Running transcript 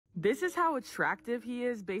This is how attractive he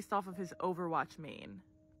is based off of his Overwatch main.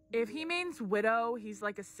 If he mains Widow, he's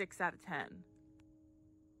like a 6 out of 10.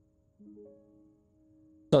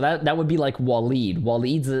 So that would be like Waleed.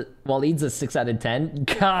 Waleed's a 6 out of 10.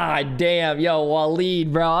 God damn, yo,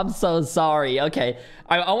 Waleed, bro. I'm so sorry. Okay,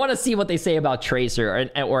 I want to see what they say about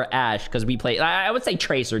Tracer or Ashe, because we play. I would say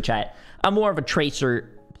Tracer, chat. I'm more of a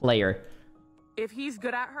Tracer player. If he's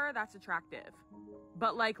good at her, that's attractive.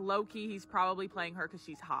 But like low-key, he's probably playing her because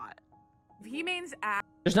she's hot. If he mains Ashe...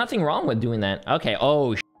 There's nothing wrong with doing that. Okay,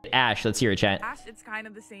 oh, shit. Ashe, let's hear it, chat. Ashe, it's kind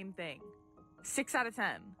of the same thing. 6 out of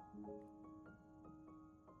 10.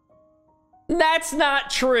 That's not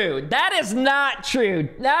true. That is not true.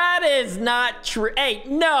 That is not true. Hey,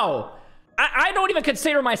 no. I don't even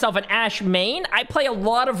consider myself an Ashe main. I play a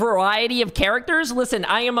lot of variety of characters. Listen,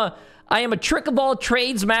 I am a trick of all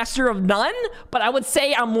trades, master of none, but I would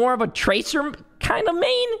say I'm more of a Tracer kind of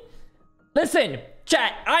main. Listen,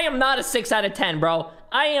 chat, I am not a 6 out of 10, bro.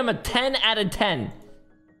 I am a 10 out of 10.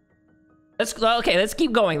 Okay, let's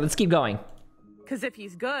keep going. Let's keep going. Because if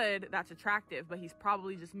he's good, that's attractive, but he's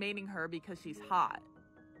probably just maining her because she's hot.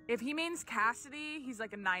 If he mains Cassidy, he's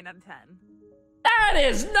like a 9 out of 10. That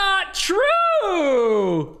is not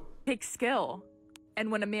true! Takes skill.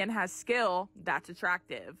 And when a man has skill, that's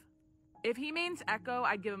attractive. If he mains Echo,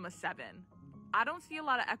 I'd give him a 7. I don't see a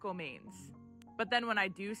lot of Echo mains. But then when I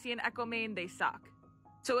do see an Echo main, they suck.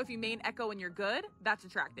 So if you main Echo and you're good, that's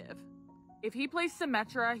attractive. If he plays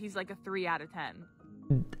Symmetra, he's like a 3 out of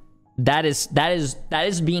 10. That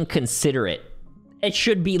is being considerate. It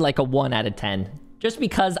should be like a 1 out of 10. Just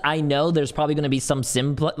because I know there's probably going to be some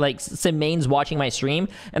sim mains watching my stream,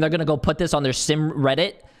 and they're going to go put this on their sim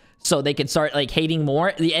Reddit so they can start like hating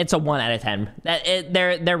more. It's a 1 out of 10.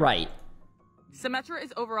 They're right. Symmetra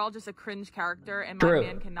is overall just a cringe character, and my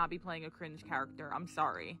man cannot be playing a cringe character. I'm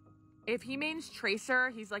sorry. If he mains Tracer,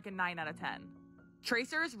 he's like a 9 out of 10.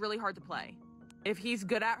 Tracer is really hard to play. If he's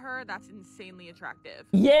good at her, that's insanely attractive.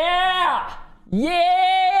 Yeah!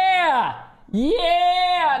 Yeah!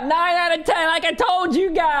 Yeah! 9 out of 10, like I told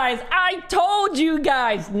you guys. I told you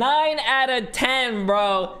guys. 9 out of 10,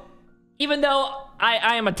 bro. Even though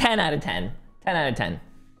I am a 10 out of 10. 10 out of 10.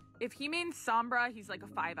 If he mains Sombra, he's like a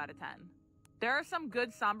 5 out of 10. There are some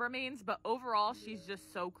good Sombra mains, but overall, she's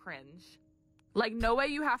just so cringe. Like, no way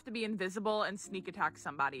you have to be invisible and sneak attack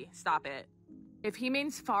somebody. Stop it. If he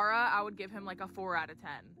mains Pharah, I would give him like a 4 out of 10.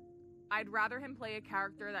 I'd rather him play a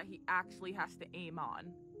character that he actually has to aim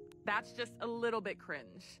on. That's just a little bit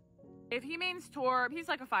cringe. If he mains Torb, he's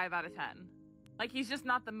like a 5 out of 10. Like, he's just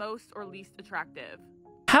not the most or least attractive.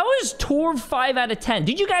 How is Torb 5 out of 10?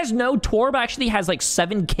 Did you guys know Torb actually has like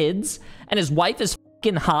 7 kids and his wife is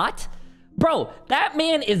fucking hot? Bro, that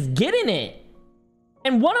man is getting it.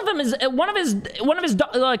 And one of them is one of his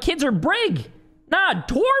kids are Brig. Nah,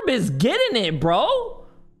 Torb is getting it, bro.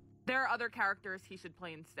 There are other characters he should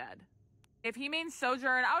play instead. If he mains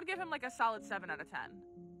Sojourn, I would give him like a solid 7 out of 10.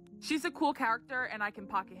 She's a cool character, and I can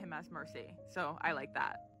pocket him as Mercy, so I like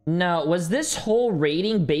that. No, was this whole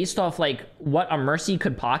rating based off like what a Mercy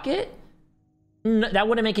could pocket? No, that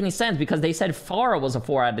wouldn't make any sense because they said Pharah was a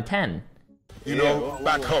 4 out of 10. You know,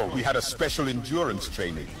 back home, we had a special endurance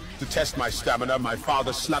training. To test my stamina, my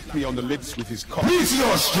father slapped me on the lips with his cock.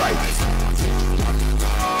 Meteor strike!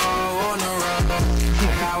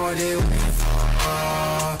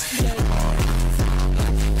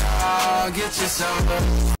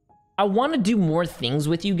 I want to do more things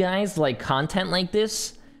with you guys, like content like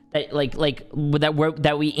this,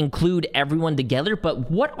 that we include everyone together.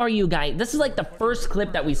 But what are you guys? This is like the first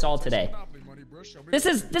clip that we saw today. This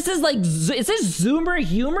is like, is this Zoomer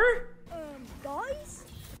humor? Guys,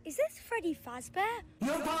 is this Freddy Fazbear?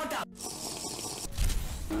 No,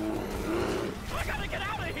 I gotta get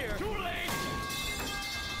out of here. Too late.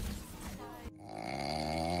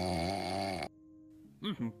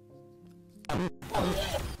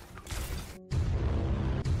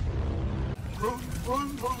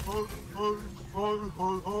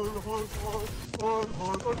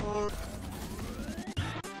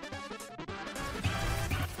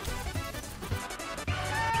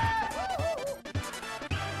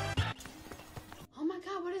 Oh my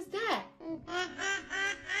god, what is that?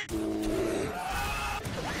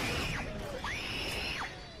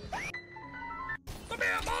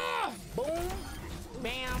 Boom,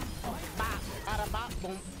 bam, bop, bada bop,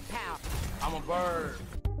 boom, pow. I'm a bird.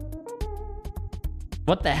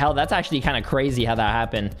 What the hell? That's actually kind of crazy how that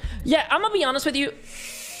happened. Yeah, I'm gonna be honest with you.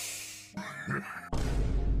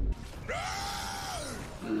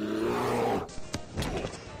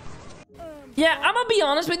 Yeah, I'm gonna be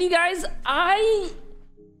honest with you guys.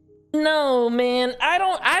 No, man. I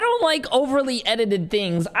don't like overly edited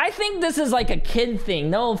things. I think this is like a kid thing.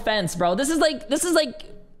 No offense, bro. This is like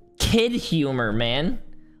kid humor, man.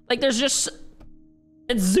 Like there's just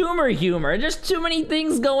it's Zoomer humor. Just too many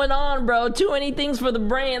things going on, bro. Too many things for the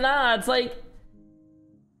brain. Nah, it's like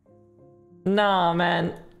nah,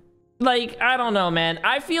 man. Like I don't know, man.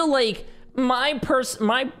 I feel like my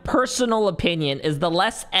personal opinion is the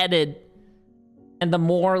less edit and the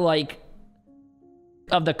more like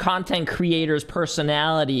of the content creator's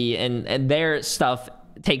personality and their stuff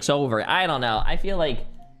takes over. I don't know. I feel like,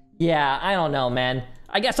 yeah, I don't know, man.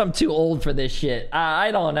 I guess I'm too old for this shit.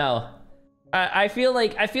 I don't know. I feel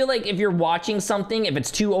like if you're watching something, if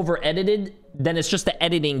it's too over edited, then it's just the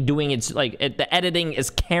editing doing its like the editing is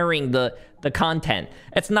carrying the content.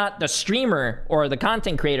 It's not the streamer or the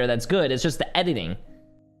content creator that's good. It's just the editing.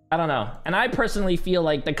 I don't know. And I personally feel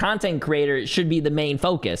like the content creator should be the main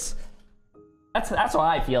focus. That's what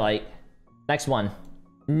I feel like. Next one.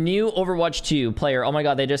 New Overwatch 2 player. Oh my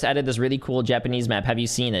god, they just added this really cool Japanese map. Have you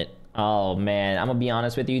seen it? Oh man, I'm gonna be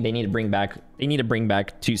honest with you. They need to bring back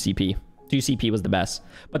 2CP. 2CP was the best.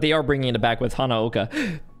 But they are bringing it back with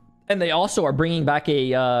Hanaoka. And they also are bringing back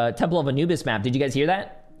a Temple of Anubis map. Did you guys hear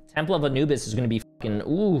that? Temple of Anubis is gonna be fucking...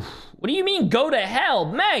 Ooh. What do you mean, go to hell?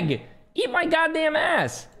 Meg! Eat my goddamn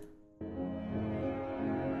ass!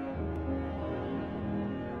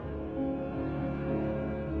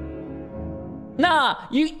 Nah,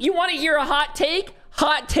 you want to hear a hot take?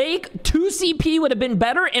 Hot take, 2CP would have been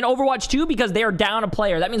better in Overwatch 2 because they are down a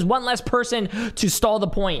player. That means one less person to stall the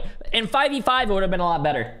point. In 5v5, it would have been a lot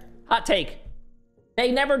better. Hot take.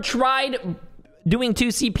 They never tried doing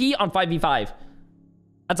 2CP on 5v5.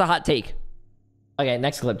 That's a hot take. Okay,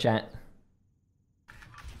 next clip, chat.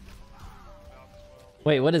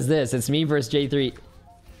 Wait, what is this? It's me versus Jay3.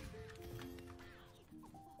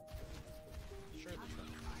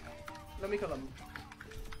 Let me kill him.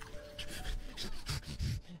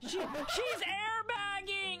 She's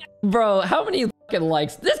airbagging! Bro, how many fucking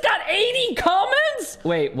likes? This got 80 comments?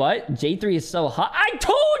 Wait, what? Jay3 is so hot. I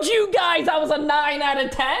told you guys I was a 9 out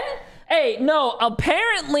of 10. Hey, no,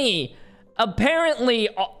 apparently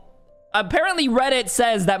Reddit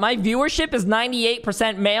says that my viewership is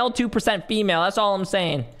 98% male, 2% female. That's all I'm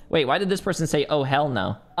saying. Wait, why did this person say, oh, hell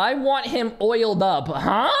no? I want him oiled up.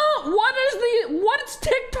 Huh? What's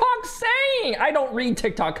TikTok saying? I don't read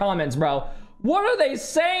TikTok comments, bro. What are they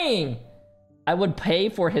saying? I would pay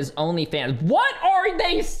for his OnlyFans. What are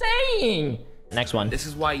they saying? Next one. This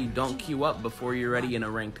is why you don't queue up before you're ready in a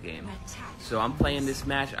ranked game. So I'm playing this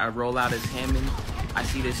match, I roll out as Hammond, I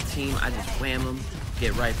see this team, I just wham them,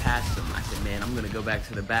 get right past them. I said, man, I'm gonna go back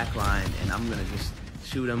to the back line and I'm gonna just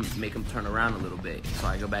shoot them, make them turn around a little bit. So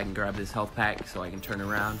I go back and grab this health pack so I can turn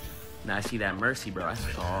around. And I see that Mercy, bro. I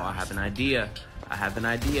said, oh, I have an idea. I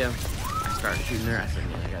started shooting her. I said,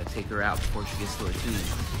 man, I gotta take her out before she gets to her team.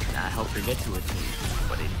 And I helped her get to her team.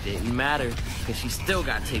 But it didn't matter because she still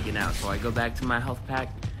got taken out. So I go back to my health pack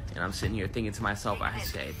and I'm sitting here thinking to myself, I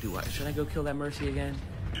say, should I go kill that Mercy again?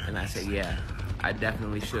 And I say, yeah, I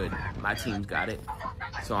definitely should. My team's got it.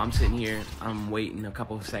 So I'm sitting here, I'm waiting a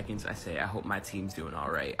couple of seconds. I say, I hope my team's doing all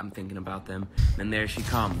right. I'm thinking about them. And there she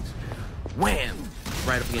comes. Wham!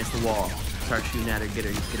 Right up against the wall. Start shooting at her, get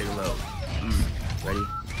her low. Ready?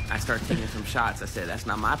 I start taking some shots. I said, that's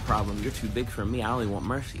not my problem. You're too big for me. I only want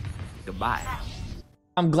Mercy. Goodbye.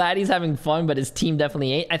 I'm glad he's having fun, but his team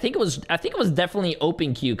definitely ain't. I think it was definitely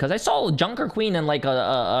open queue because I saw Junker Queen and like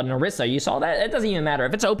a Narissa. You saw that? It doesn't even matter.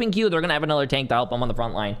 If it's open queue, they're gonna have another tank to help them on the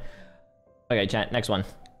front line. Okay, chat. Next one.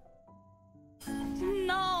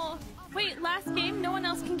 No. Wait, last game, no one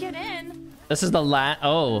else can get in. This is the last.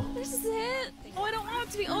 Oh. This is it. Oh, I don't want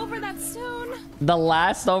it to be over that soon. The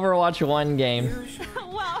last Overwatch 1 game.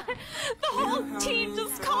 Well, the whole team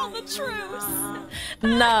just called the truce.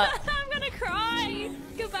 Nah. I'm gonna cry.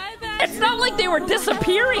 Goodbye, back. It's not like they were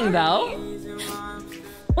disappearing, though.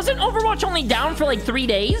 Wasn't Overwatch only down for like 3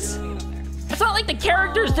 days? It's not like the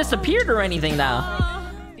characters disappeared or anything, though.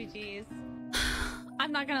 GG's.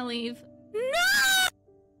 I'm not gonna leave. No!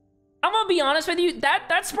 I'm gonna be honest with you.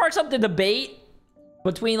 That sparks up the debate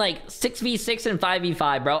between like 6v6 and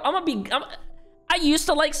 5v5, bro. I used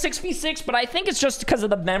to like 6v6, but I think it's just because of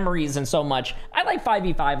the memories and so much. I like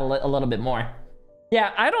 5v5 a little bit more.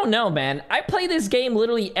 Yeah, I don't know, man. I play this game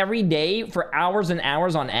literally every day for hours and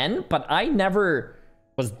hours on end, but I never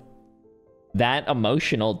was that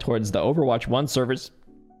emotional towards the Overwatch 1 servers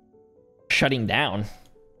shutting down.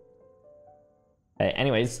 Okay,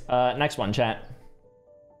 anyways, next one, chat.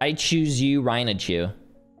 I choose you, Rhinachu.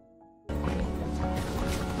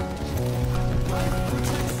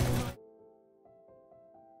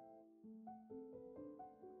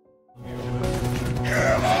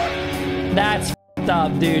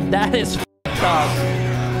 Dude, that is fucked up.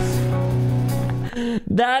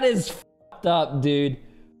 That is fucked up, dude.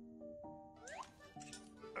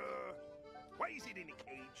 Why is it in a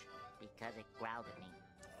cage? Because it growled at me.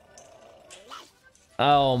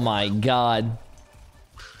 Oh my god.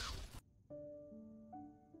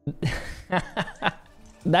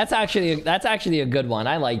 That's actually a good one.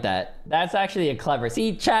 I like that. That's actually a clever.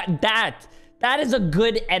 See, chat, that is a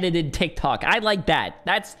good edited TikTok. I like that.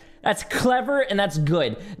 That's clever and that's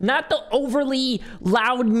good. Not the overly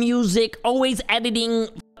loud music, always editing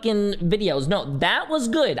fucking videos. No, that was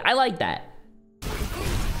good. I like that.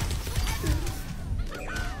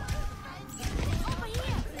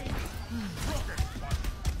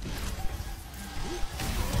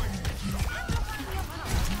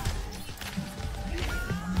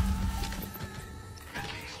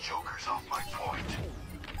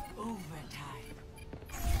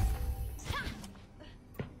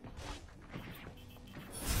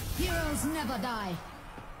 Heroes never die.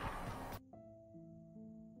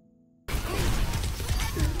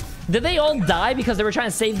 Did they all die because they were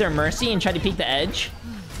trying to save their Mercy and try to peek the edge?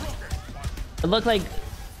 It looked like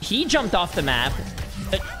he jumped off the map.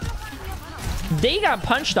 They got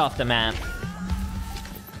punched off the map.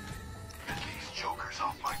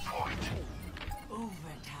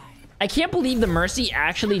 I can't believe the Mercy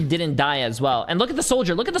actually didn't die as well. And look at the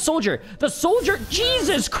soldier. Look at the soldier. The soldier.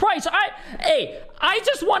 Jesus Christ. I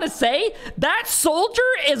just want to say that soldier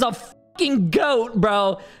is a fucking goat,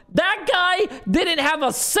 bro. That guy didn't have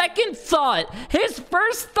a second thought. His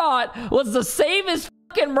first thought was to save his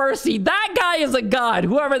fucking Mercy. That guy is a god,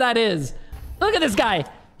 whoever that is. Look at this guy.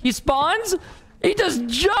 He spawns. He just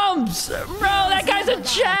jumps. Bro, that guy's a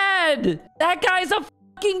Chad. That guy's a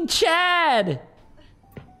fucking Chad.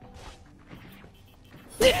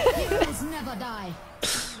 Heroes never die.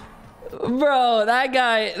 Bro, that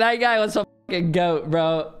guy was a fucking goat,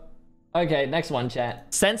 bro. Okay, next one,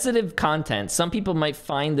 chat. Sensitive content. Some people might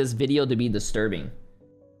find this video to be disturbing.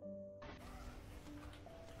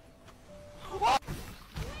 You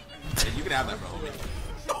can have that, bro.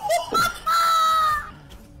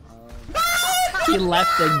 He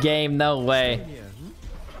left the game, no way.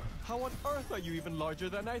 How on earth are you even larger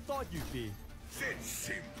than I thought you'd be? It's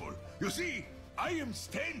simple. You see, I am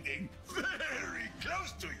standing very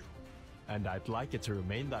close to you. And I'd like it to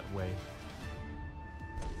remain that way.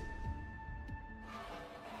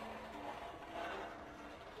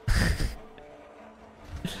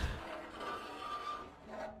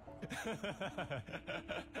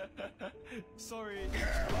 Sorry.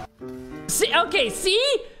 See?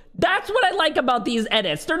 That's what I like about these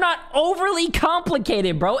edits. They're not overly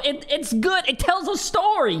complicated, bro. It's good. It tells a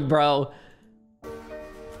story, bro.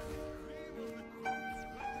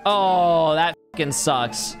 Oh, that fucking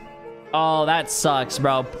sucks. Oh, that sucks,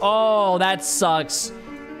 bro. Oh, that sucks.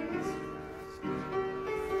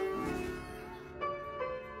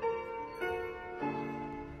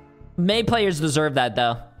 May players deserve that,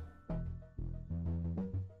 though.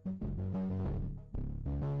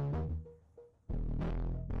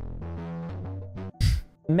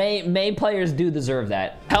 May players do deserve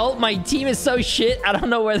that. Help, my team is so shit. I don't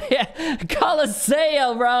know where they at.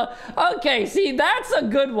 Coliseum, bro. Okay, see, that's a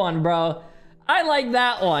good one, bro. I like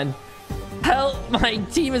that one. Help, my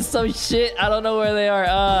team is so shit. I don't know where they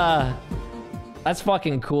are. That's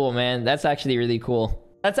fucking cool, man. That's actually really cool.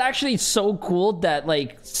 That's actually so cool that,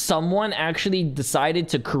 like, someone actually decided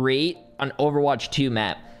to create an Overwatch 2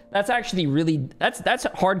 map. That's actually really... That's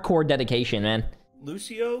hardcore dedication, man.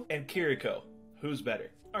 Lucio and Kiriko. Who's better?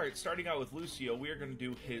 Alright, starting out with Lucio, we are going to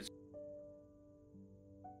do his...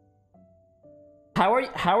 How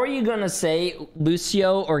are you gonna say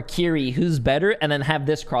Lucio or Kiri, who's better, and then have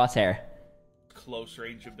this crosshair? Close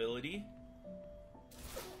range ability.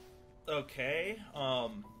 Okay,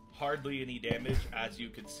 hardly any damage, as you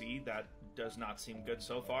can see. That does not seem good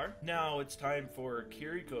so far. Now it's time for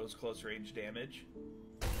Kiriko's close range damage.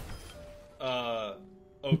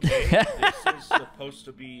 Okay, this is supposed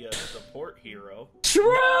to be a support hero.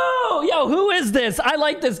 True! Yo, who is this? I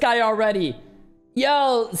like this guy already.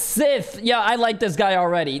 Yo, Sith. Yo, I like this guy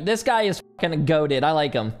already. This guy is fucking goated. I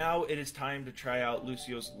like him. Now it is time to try out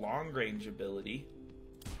Lucio's long range ability.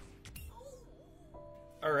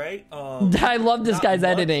 Alright, I love this guy's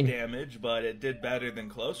editing. Damage, but it did better than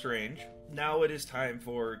close range. Now it is time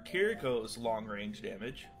for Kiriko's long range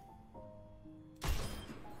damage.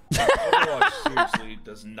 Overwatch seriously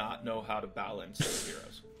does not know how to balance those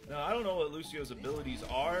heroes. Now, I don't know what Lucio's abilities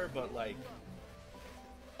are, but, like,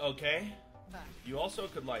 okay. You also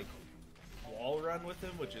could, like, wall run with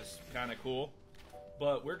him, which is kind of cool.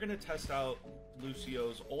 But we're going to test out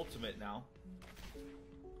Lucio's ultimate now.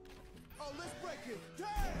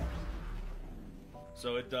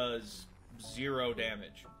 So it does 0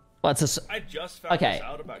 damage. Well, it's I just found this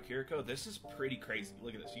out about Kiriko. This is pretty crazy.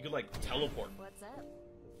 Look at this. You could like teleport. What's up?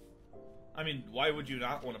 I mean, why would you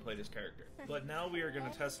not want to play this character? But now we are going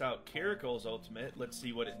to test out Kiriko's ultimate. Let's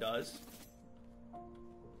see what it does.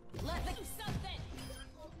 Let's do something.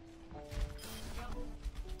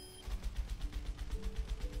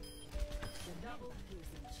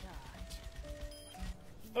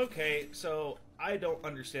 Okay, so I don't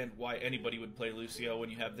understand why anybody would play Lucio when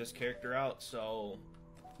you have this character out. So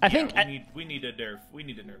I think we need to nerf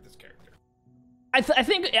this character. I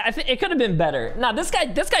think it could have been better. Now this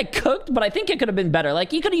guy cooked, but I think it could have been better.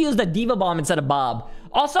 Like he could have used a Diva Bomb instead of Bob.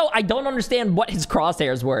 Also, I don't understand what his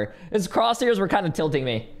crosshairs were. His crosshairs were kind of tilting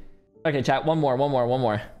me. Okay, chat. One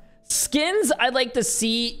more. Skins I'd like to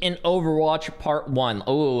see in Overwatch Part 1.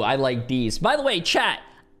 Oh, I like these. By the way, chat.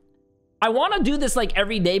 I want to do this like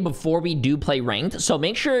every day before we do play ranked. So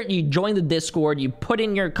make sure you join the Discord. You put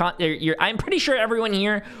in your I'm pretty sure everyone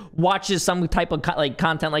here watches some type of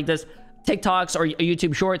content like this. TikToks or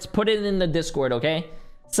YouTube Shorts. Put it in the Discord, okay?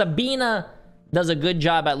 Sabina does a good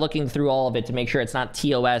job at looking through all of it to make sure it's not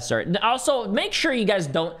TOS. Or also, make sure you guys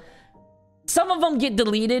don't... Some of them get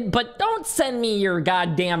deleted, but don't send me your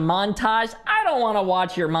goddamn montage. I don't want to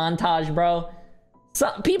watch your montage, bro.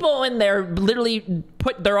 Some people in there literally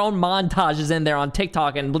put their own montages in there on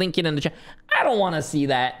TikTok and link it in the chat. I don't want to see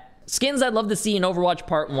that. Skins I'd love to see in Overwatch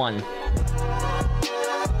Part 1.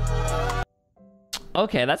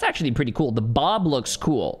 Okay, that's actually pretty cool. The Bob looks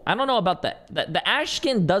cool. I don't know about that. The Ash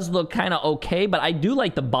skin does look kind of okay, but I do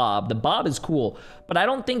like the Bob. The Bob is cool, but I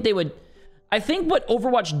don't think they would... I think what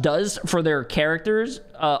Overwatch does for their characters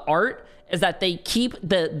art is that they keep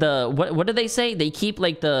what do they say? They keep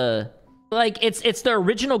like the... Like it's the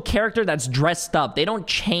original character that's dressed up. They don't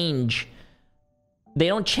change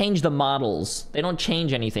the models. They don't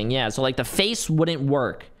change anything. Yeah, so like the face wouldn't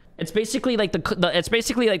work. It's basically like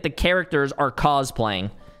the characters are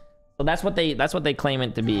cosplaying. So that's what they claim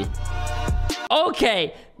it to be.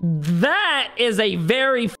 Okay, that is a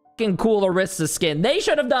very fucking cool Orisa skin. They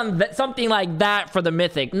should have done something like that for the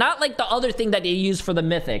Mythic, not like the other thing that they use for the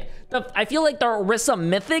Mythic. I feel like the Orisa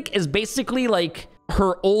Mythic is basically like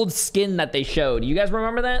her old skin that they showed. You guys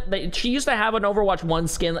remember that? She used to have an Overwatch 1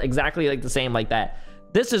 skin exactly like the same like that.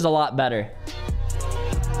 This is a lot better.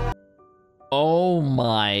 Oh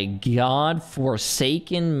my god,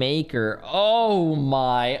 Forsaken Maker. Oh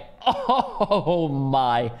my.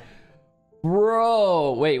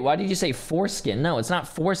 Bro. Wait, why did you say foreskin? No, it's not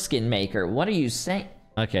Foreskin Maker. What are you saying?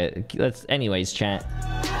 Okay, anyways, chat.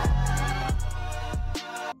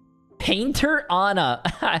 Painter Anna.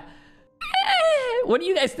 What do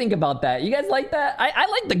you guys think about that? You guys like that? I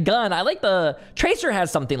like the gun. I like the... Tracer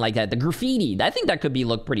has something like that. The graffiti. I think that could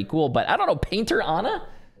look pretty cool, but I don't know. Painter Anna?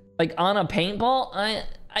 Like Anna Paintball?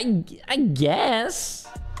 I guess.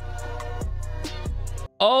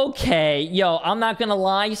 Okay. Yo, I'm not gonna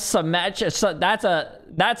lie. Symmetra... So that's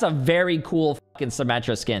a very cool fucking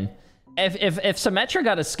Symmetra skin. If Symmetra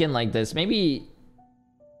got a skin like this, maybe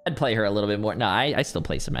I'd play her a little bit more. No, I still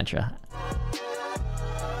play Symmetra.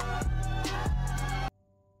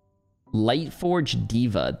 Lightforge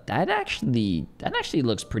Diva. That actually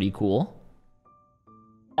looks pretty cool.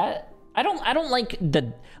 I don't like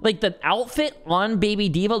the outfit on Baby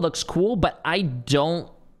Diva looks cool, but I don't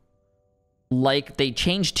like they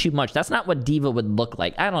changed too much. That's not what Diva would look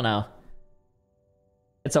like. I don't know.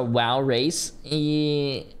 It's a WoW race.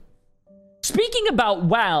 Speaking about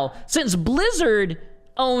WoW, since Blizzard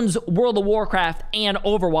owns World of Warcraft and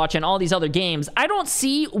Overwatch and all these other games, I don't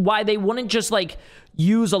see why they wouldn't just like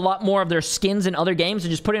use a lot more of their skins in other games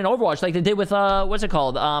and just put it in Overwatch like they did with what's it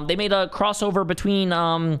called? They made a crossover between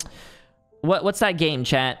what's that game,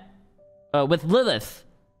 chat? With Lilith.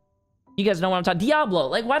 You guys know what I'm talking? Diablo.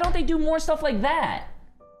 Like, why don't they do more stuff like that?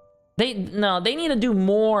 They need to do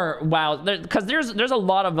more WoW, because there's a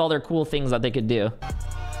lot of other cool things that they could do.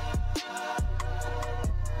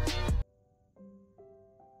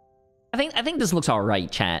 I think this looks all right,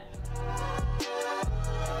 chat.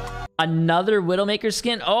 Another Widowmaker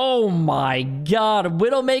skin? Oh my god.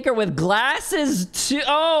 Widowmaker with glasses too.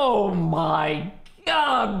 Oh my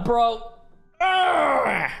god, bro.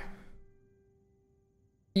 Ugh.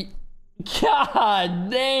 God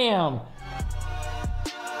damn.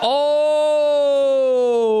 Oh,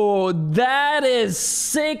 that is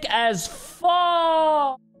sick as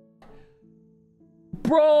fuck.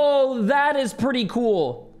 Bro, that is pretty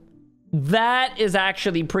cool. That is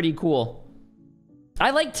actually pretty cool. I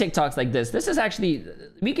like TikToks like this. This is actually,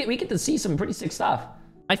 we get to see some pretty sick stuff.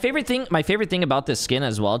 My favorite thing about this skin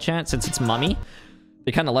as well, chat, since it's Mummy,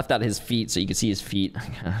 They kind of left out his feet so you can see his feet.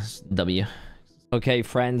 W. Okay,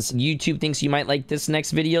 friends. YouTube thinks you might like this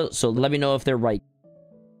next video, so let me know if they're right.